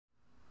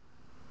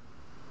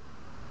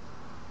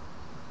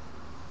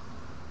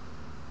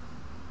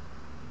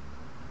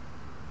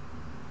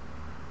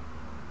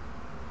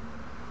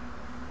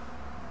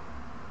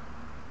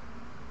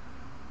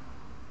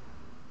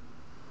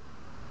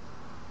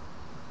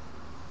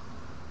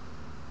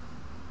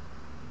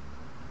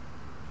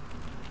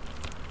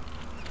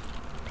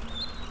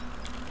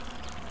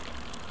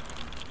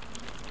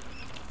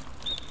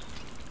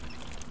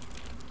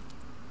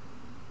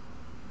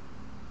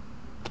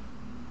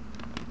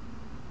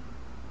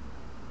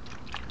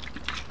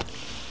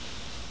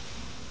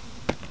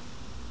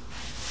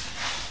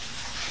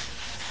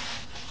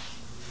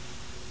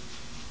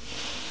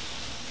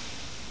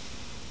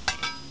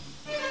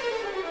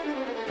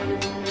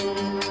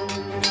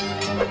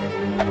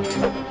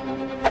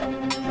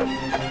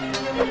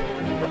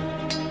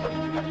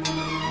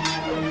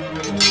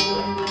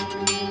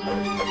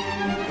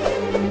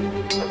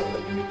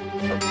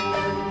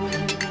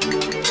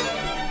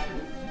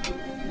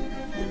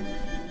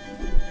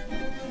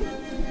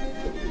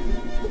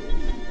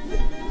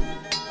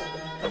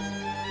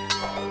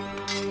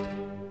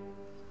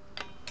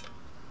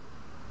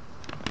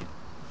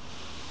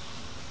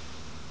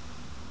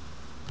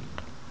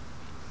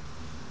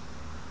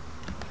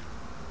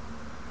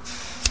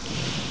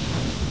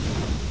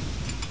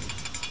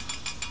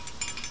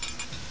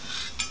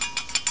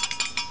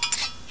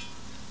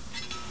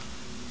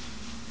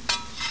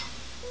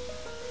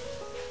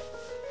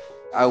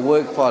I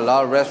work for a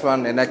lot of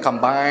restaurants and I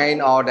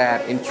combine all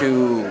that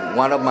into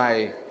one of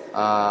my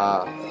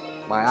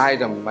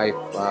item, my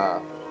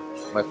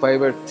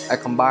favorite. I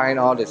combine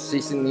all the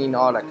seasoning,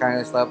 all that kind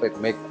of stuff. It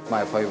makes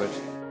my favorite.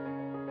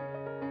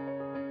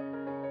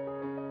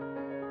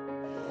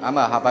 I'm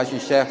a hibachi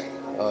chef.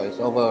 It's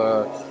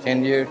over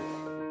 10 years.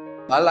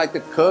 I like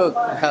to cook.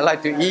 I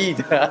like to eat.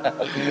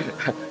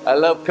 I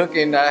love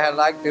cooking. I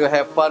like to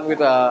have fun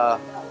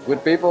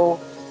with people.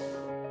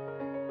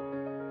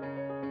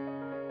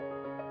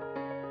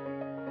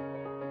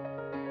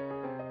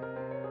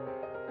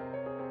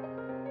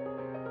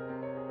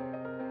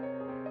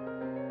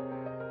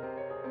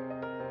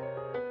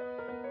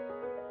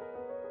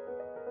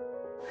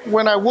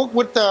 When I work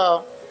with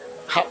the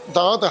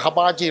other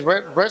hibachi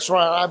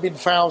restaurant, I've been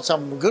found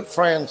some good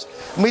friends.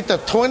 Meet the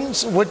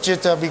twins, which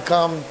is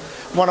become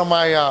one of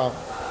my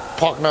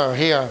partner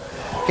here.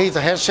 He's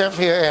the head chef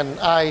here, and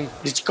I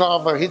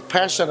discover his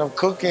passion of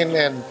cooking,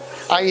 and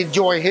I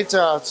enjoy his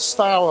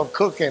style of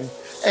cooking,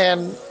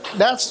 and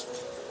that's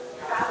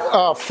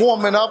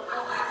forming up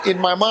in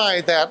my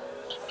mind that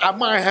I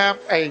might have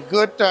a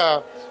good,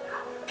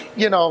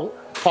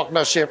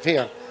 partnership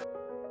here.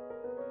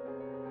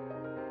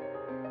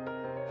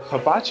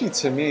 Hibachi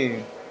to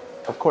me,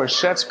 of course,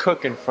 chefs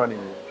cook in front of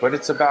you, but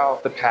it's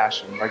about the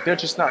passion. Like, they're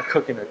just not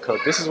cooking to cook.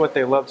 This is what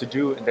they love to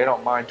do, and they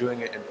don't mind doing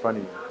it in front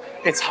of you.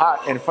 It's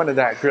hot in front of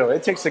that grill.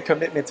 It takes a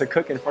commitment to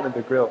cook in front of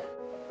the grill.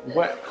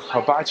 What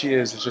hibachi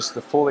is just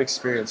the full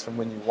experience from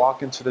when you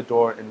walk into the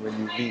door and when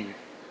you leave.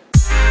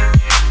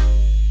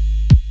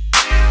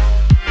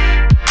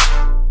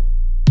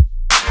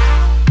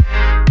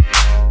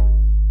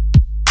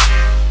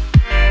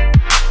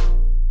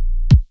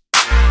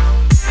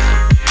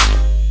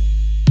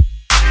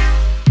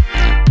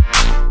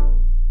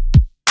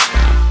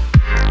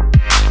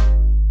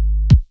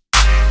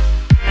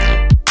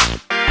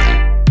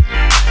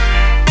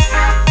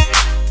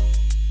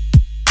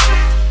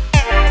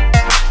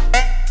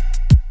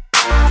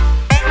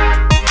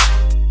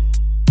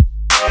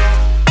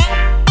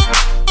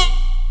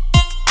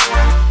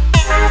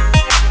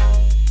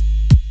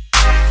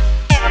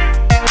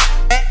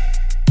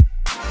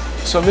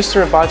 So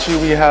Mr. Hibachi,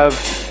 we have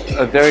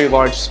a very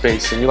large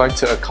space, and we like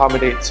to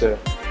accommodate to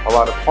a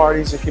lot of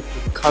parties, and people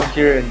can come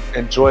here and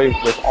enjoy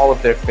with all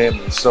of their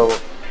families. So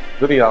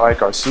really, I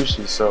like our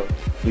sushi. So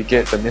we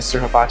get the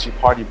Mr. Hibachi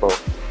party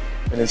boat,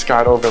 and it's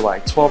got over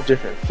like 12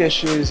 different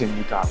fishes, and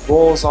you got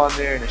rolls on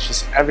there, and it's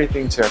just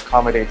everything to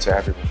accommodate to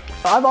everyone.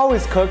 I've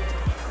always cooked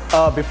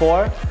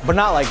before, but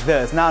not like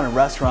this, not in a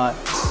restaurant.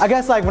 I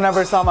guess like whenever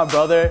I saw my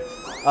brother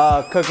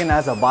cooking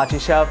as a hibachi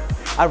chef,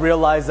 I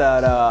realized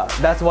that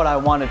that's what I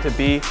wanted to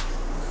be.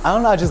 I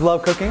don't know, I just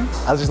love cooking.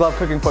 I just love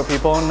cooking for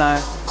people, and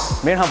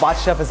being a hibachi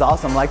chef is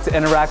awesome. I like to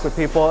interact with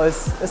people.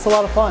 It's a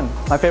lot of fun.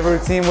 My favorite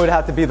routine would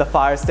have to be the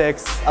fire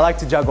sticks. I like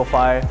to juggle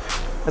fire.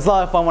 It's a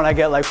lot of fun when I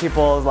get like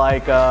people's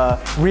like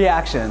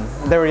reactions.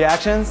 Their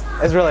reactions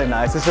is really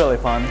nice. It's really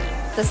fun.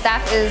 The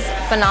staff is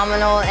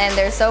phenomenal, and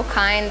they're so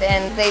kind,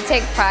 and they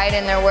take pride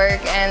in their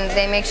work, and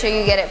they make sure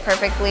you get it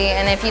perfectly.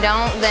 And if you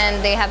don't,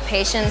 then they have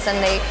patience,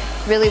 and they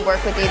really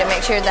work with you to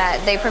make sure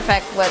that they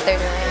perfect what they're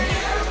doing.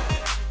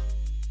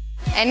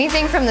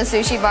 Anything from the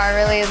sushi bar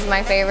really is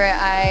my favorite.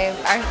 Our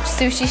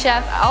sushi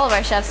chef, all of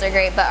our chefs are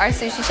great, but our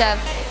sushi chef,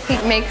 he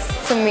makes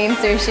some mean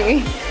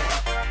sushi.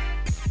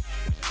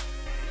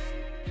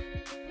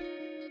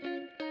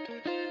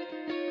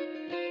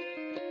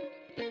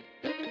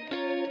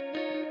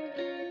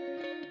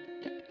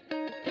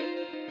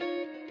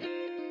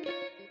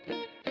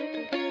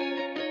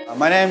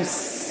 My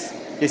name's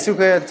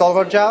Yusuke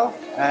Zolgorjao,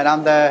 and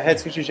I'm the head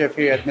sushi chef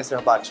here at Mr.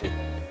 Hibachi.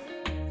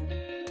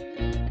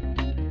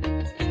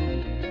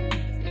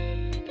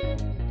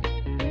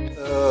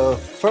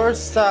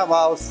 First time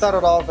I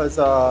started off as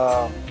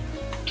a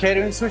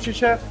catering sushi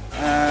chef.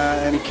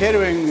 In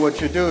catering, what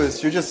you do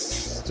is you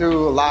just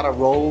do a lot of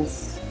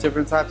rolls,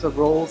 different types of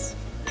rolls.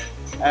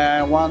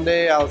 And one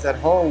day I was at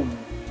home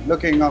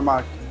looking on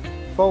my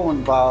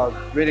phone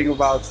reading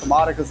about some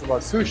articles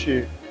about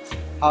sushi,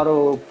 how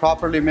to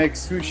properly make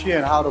sushi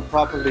and how to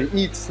properly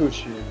eat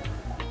sushi.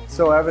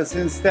 So ever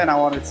since then, I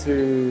wanted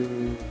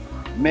to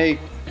make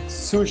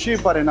sushi,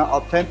 but in an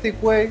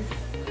authentic way.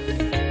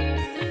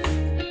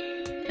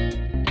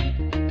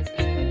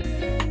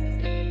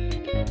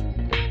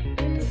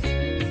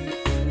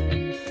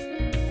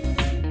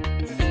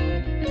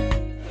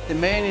 The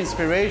main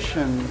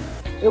inspiration,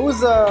 it was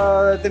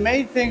the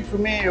main thing for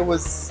me. It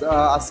was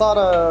I saw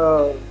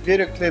the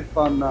video clip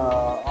on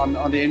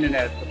the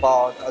internet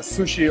about a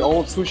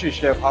old sushi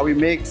chef, how he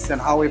makes and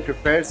how he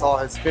prepares all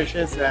his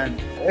fishes, and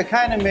it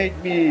kind of made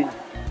me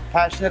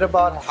passionate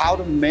about how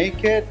to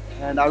make it,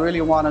 and I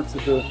really wanted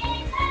to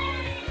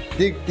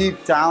dig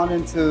deep down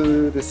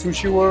into the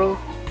sushi world.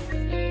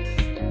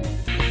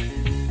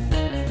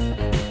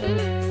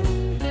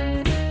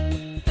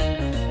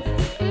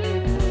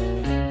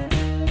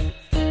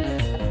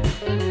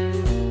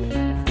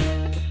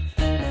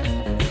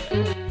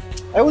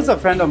 It was a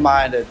friend of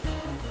mine that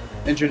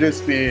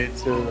introduced me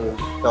to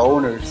the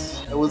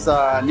owners. It was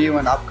a new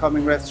and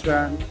upcoming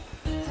restaurant,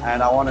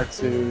 and I wanted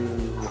to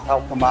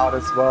help them out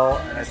as well.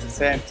 And at the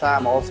same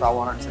time, also I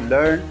wanted to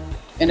learn.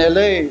 In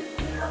LA,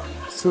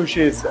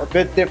 sushi is a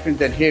bit different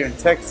than here in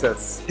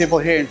Texas. People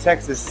here in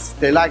Texas,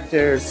 they like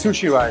their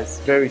sushi rice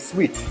very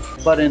sweet.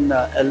 But in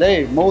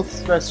LA,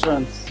 most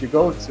restaurants you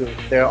go to,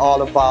 they're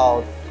all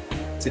about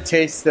to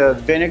taste the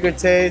vinegar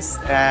taste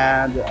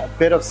and a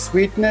bit of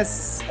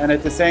sweetness, and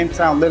at the same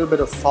time a little bit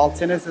of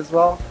saltiness as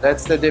well.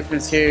 That's the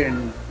difference here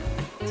in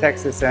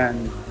Texas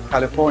and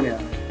California.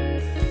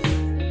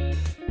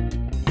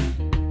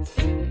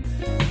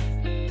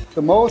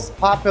 The most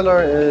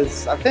popular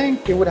is, I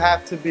think it would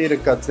have to be the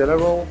Godzilla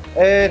roll.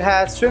 It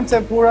has shrimp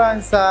tempura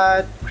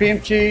inside, cream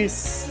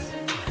cheese,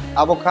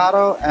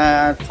 avocado,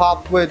 and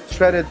topped with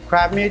shredded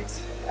crab meat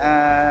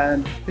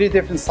and 3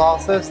 different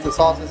sauces. The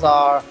sauces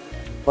are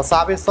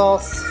wasabi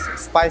sauce,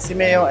 spicy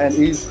mayo, and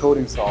ease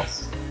coating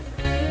sauce.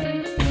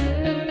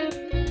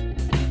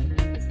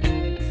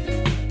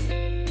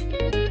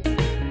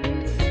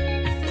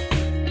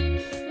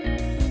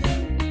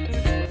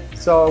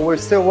 So we're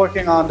still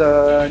working on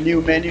the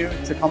new menu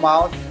to come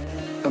out,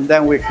 and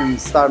then we can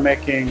start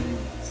making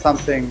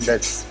something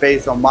that's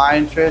based on my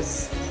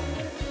interests.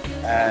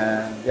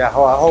 And yeah,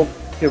 I hope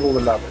people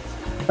will love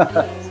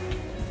it.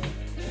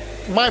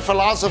 My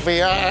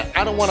philosophy,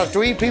 I don't want to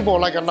treat people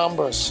like a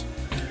numbers.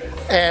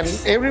 And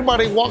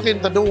everybody walk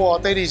in the door,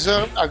 they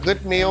deserve a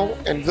good meal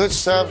and good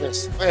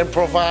service, and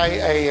provide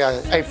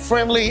a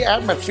friendly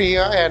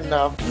atmosphere and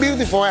a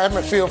beautiful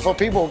atmosphere for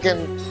people who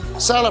can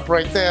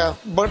celebrate their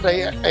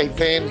birthday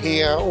event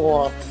here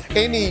or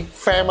any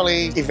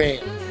family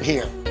event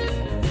here.